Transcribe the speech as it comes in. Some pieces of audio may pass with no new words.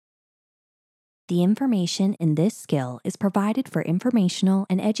The information in this skill is provided for informational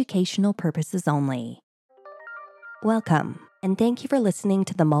and educational purposes only. Welcome, and thank you for listening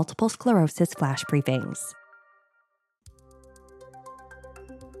to the Multiple Sclerosis Flash Briefings.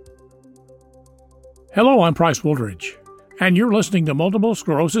 Hello, I'm Price Woolridge, and you're listening to Multiple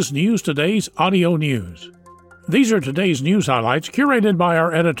Sclerosis News Today's audio news. These are today's news highlights curated by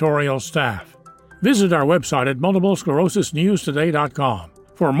our editorial staff. Visit our website at multiplesclerosisnewstoday.com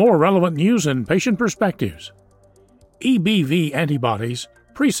for more relevant news and patient perspectives. EBV antibodies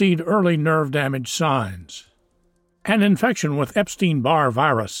precede early nerve damage signs. An infection with Epstein-Barr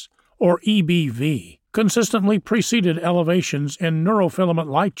virus, or EBV, consistently preceded elevations in neurofilament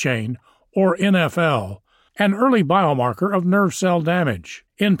light chain, or NFL, an early biomarker of nerve cell damage,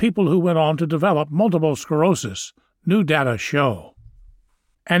 in people who went on to develop multiple sclerosis, new data show.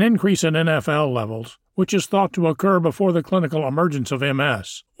 An increase in NFL levels, which is thought to occur before the clinical emergence of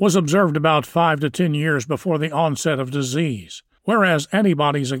MS, was observed about 5 to 10 years before the onset of disease, whereas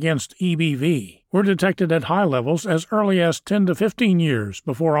antibodies against EBV were detected at high levels as early as 10 to 15 years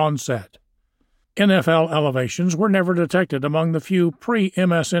before onset. NFL elevations were never detected among the few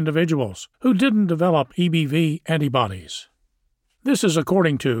pre-MS individuals who didn't develop EBV antibodies. This is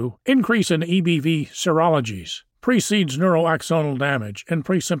according to increase in EBV serologies precedes neuroaxonal damage in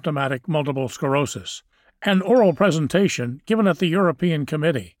presymptomatic multiple sclerosis, an oral presentation given at the European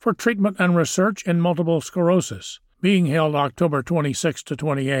Committee for Treatment and Research in Multiple Sclerosis, being held October 26 to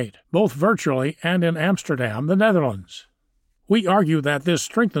 28, both virtually and in Amsterdam, the Netherlands. We argue that this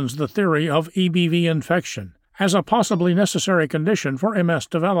strengthens the theory of EBV infection as a possibly necessary condition for MS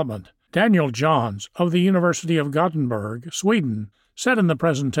development, Daniel Johns of the University of Gothenburg, Sweden, said in the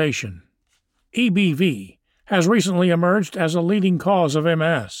presentation. EBV has recently emerged as a leading cause of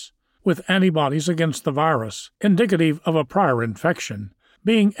MS, with antibodies against the virus, indicative of a prior infection,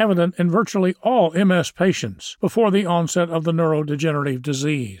 being evident in virtually all MS patients before the onset of the neurodegenerative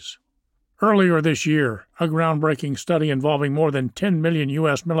disease. Earlier this year, a groundbreaking study involving more than 10 million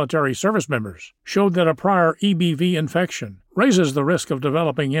U.S. military service members showed that a prior EBV infection raises the risk of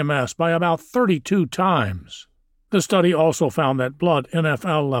developing MS by about 32 times. The study also found that blood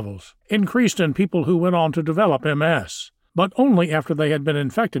NFL levels increased in people who went on to develop MS, but only after they had been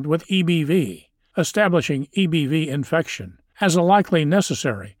infected with EBV, establishing EBV infection as a likely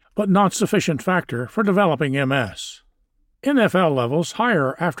necessary but not sufficient factor for developing MS. NFL levels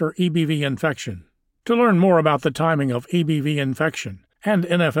higher after EBV infection. To learn more about the timing of EBV infection and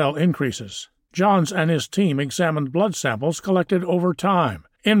NFL increases, Johns and his team examined blood samples collected over time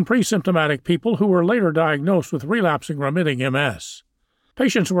in pre-symptomatic people who were later diagnosed with relapsing remitting MS.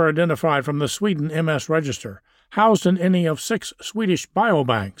 Patients were identified from the Sweden MS Register, housed in any of 6 Swedish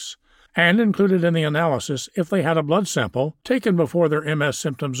biobanks, and included in the analysis if they had a blood sample taken before their MS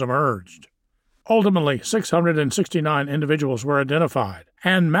symptoms emerged. Ultimately, 669 individuals were identified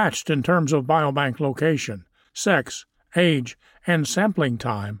and matched in terms of biobank location, sex, age, and sampling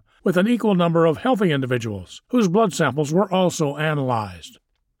time, with an equal number of healthy individuals whose blood samples were also analyzed.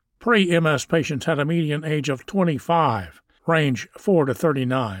 Pre-MS patients had a median age of 25, range 4 to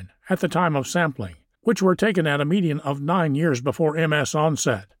 39, at the time of sampling, which were taken at a median of 9 years before MS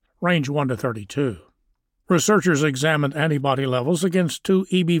onset, range 1 to 32. Researchers examined antibody levels against 2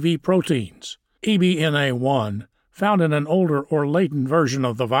 EBV proteins, EBNA1, found in an older or latent version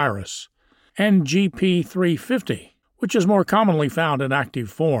of the virus, and GP350, which is more commonly found in active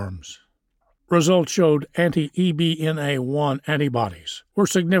forms. Results showed anti-EBNA1 antibodies were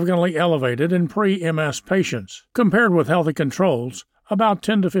significantly elevated in pre-MS patients compared with healthy controls about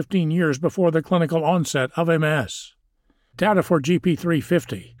 10 to 15 years before the clinical onset of MS. Data for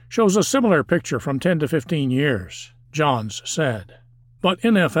GP350 shows a similar picture from 10 to 15 years, Johns said. But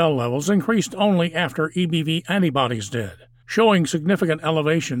NFL levels increased only after EBV antibodies did, showing significant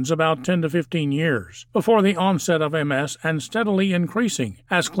elevations about 10 to 15 years before the onset of MS and steadily increasing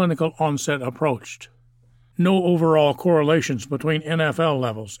as clinical onset approached. No overall correlations between NFL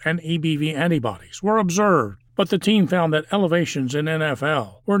levels and EBV antibodies were observed, but the team found that elevations in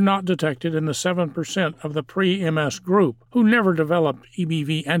NFL were not detected in the 7% of the pre-MS group who never developed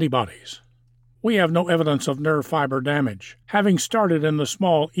EBV antibodies. We have no evidence of nerve fiber damage, having started in the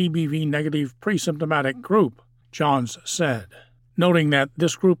small EBV-negative presymptomatic group, Johns said, noting that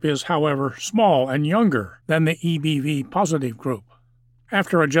this group is, however, small and younger than the EBV-positive group.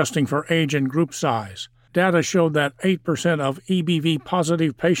 After adjusting for age and group size, data showed that 8% of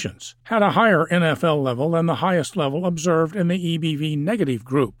EBV-positive patients had a higher NFL level than the highest level observed in the EBV-negative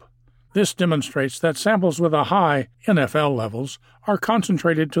group. This demonstrates that samples with a high NFL levels are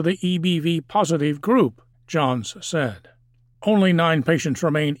concentrated to the EBV-positive group, Johns said. Only 9 patients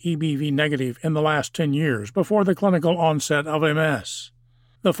remained EBV negative in the last 10 years before the clinical onset of MS.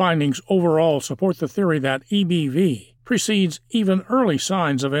 The findings overall support the theory that EBV precedes even early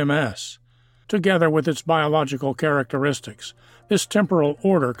signs of MS. Together with its biological characteristics, this temporal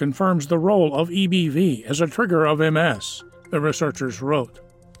order confirms the role of EBV as a trigger of MS, the researchers wrote.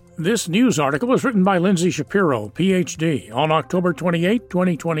 This news article was written by Lindsay Shapiro, Ph.D., on October 28,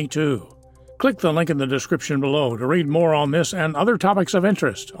 2022. Click the link in the description below to read more on this and other topics of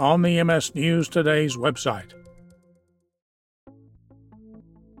interest on the MS News Today's website.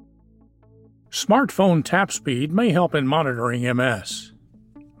 Smartphone tap speed may help in monitoring MS.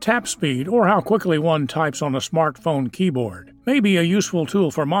 Tap speed, or how quickly one types on a smartphone keyboard, may be a useful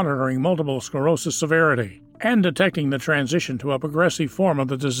tool for monitoring multiple sclerosis severity and detecting the transition to a progressive form of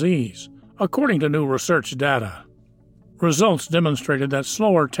the disease, according to new research data. Results demonstrated that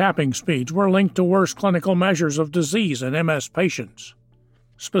slower tapping speeds were linked to worse clinical measures of disease in MS patients.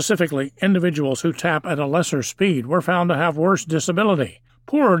 Specifically, individuals who tap at a lesser speed were found to have worse disability,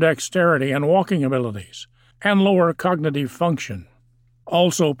 poorer dexterity and walking abilities, and lower cognitive function.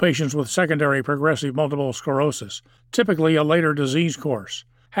 Also, patients with secondary progressive multiple sclerosis, typically a later disease course,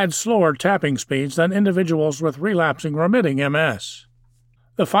 had slower tapping speeds than individuals with relapsing remitting MS.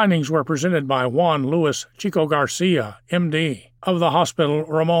 The findings were presented by Juan Luis Chico Garcia, MD, of the Hospital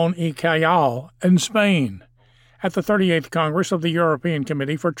Ramón y Cajal in Spain, at the 38th Congress of the European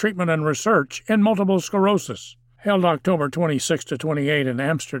Committee for Treatment and Research in Multiple Sclerosis, held October 26 to 28 in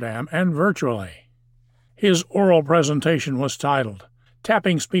Amsterdam and virtually. His oral presentation was titled,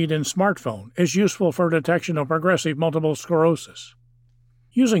 "Tapping Speed in Smartphone is Useful for Detection of Progressive Multiple Sclerosis."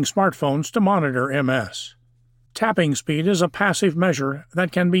 Using smartphones to monitor MS. Tapping speed is a passive measure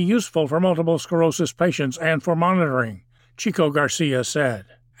that can be useful for multiple sclerosis patients and for monitoring, Chico Garcia said,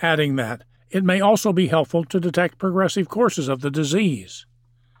 adding that it may also be helpful to detect progressive courses of the disease.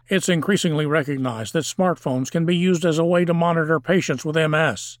 It's increasingly recognized that smartphones can be used as a way to monitor patients with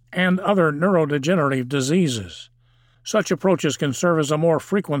MS and other neurodegenerative diseases. Such approaches can serve as a more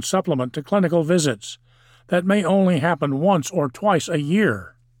frequent supplement to clinical visits that may only happen once or twice a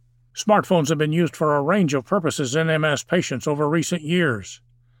year. Smartphones have been used for a range of purposes in MS patients over recent years.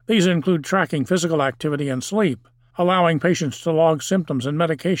 These include tracking physical activity and sleep, allowing patients to log symptoms and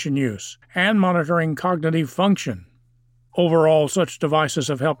medication use, and monitoring cognitive function. Overall, such devices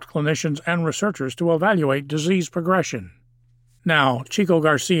have helped clinicians and researchers to evaluate disease progression. Now, Chico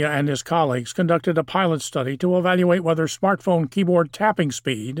Garcia and his colleagues conducted a pilot study to evaluate whether smartphone keyboard tapping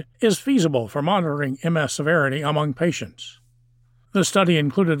speed is feasible for monitoring MS severity among patients. The study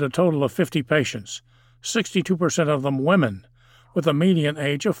included a total of 50 patients, 62% of them women, with a median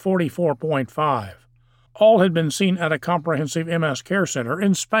age of 44.5. All had been seen at a comprehensive MS care center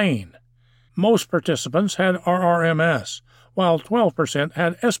in Spain. Most participants had RRMS, while 12%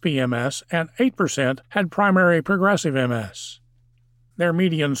 had SPMS and 8% had primary progressive MS. Their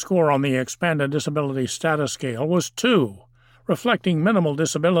median score on the Expanded Disability Status Scale was 2, reflecting minimal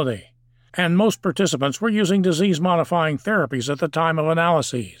disability, and most participants were using disease-modifying therapies at the time of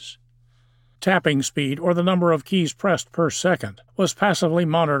analyses. Tapping speed, or the number of keys pressed per second, was passively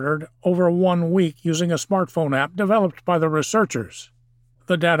monitored over 1 week using a smartphone app developed by the researchers.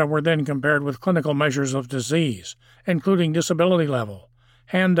 The data were then compared with clinical measures of disease, including disability level,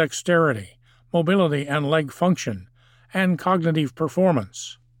 hand dexterity, mobility and leg function, and cognitive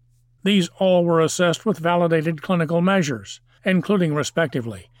performance. These all were assessed with validated clinical measures, including,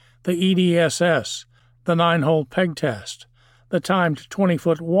 respectively, the EDSS, the 9-hole peg test, the timed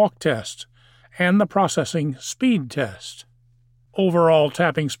 20-foot walk test, and the processing speed test. Overall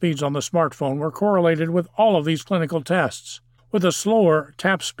tapping speeds on the smartphone were correlated with all of these clinical tests, with a slower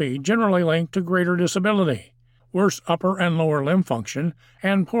tap speed generally linked to greater disability, worse upper and lower limb function,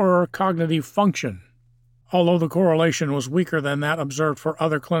 and poorer cognitive function. Although the correlation was weaker than that observed for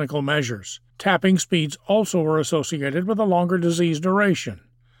other clinical measures, tapping speeds also were associated with a longer disease duration.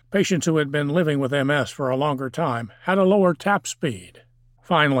 Patients who had been living with MS for a longer time had a lower tap speed.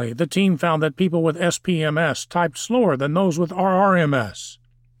 Finally, the team found that people with SPMS typed slower than those with RRMS.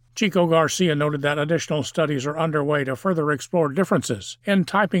 Chico Garcia noted that additional studies are underway to further explore differences in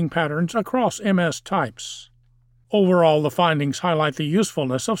typing patterns across MS types. Overall, the findings highlight the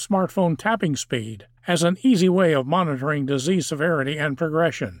usefulness of smartphone tapping speed as an easy way of monitoring disease severity and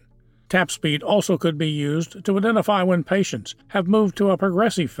progression. Tap speed also could be used to identify when patients have moved to a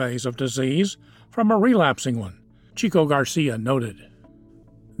progressive phase of disease from a relapsing one, Chico Garcia noted.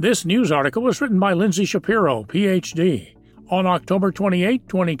 This news article was written by Lindsay Shapiro, Ph.D., on October 28,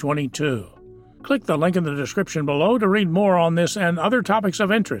 2022. Click the link in the description below to read more on this and other topics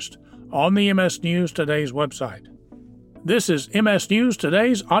of interest on the MS News Today's website. This is MS News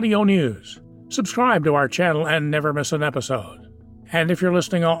Today's audio news. Subscribe to our channel and never miss an episode. And if you're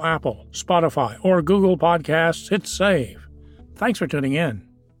listening on Apple, Spotify, or Google Podcasts, hit save. Thanks for tuning in.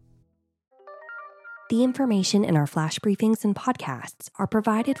 The information in our flash briefings and podcasts are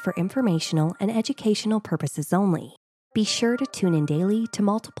provided for informational and educational purposes only. Be sure to tune in daily to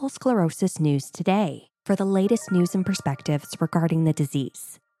Multiple Sclerosis News Today for the latest news and perspectives regarding the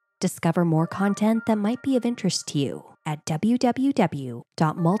disease. Discover more content that might be of interest to you at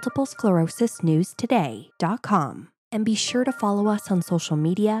www.multiplesclerosisnewstoday.com. And be sure to follow us on social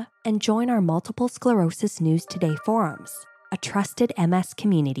media and join our Multiple Sclerosis News Today forums, a trusted MS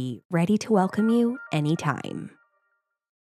community ready to welcome you anytime.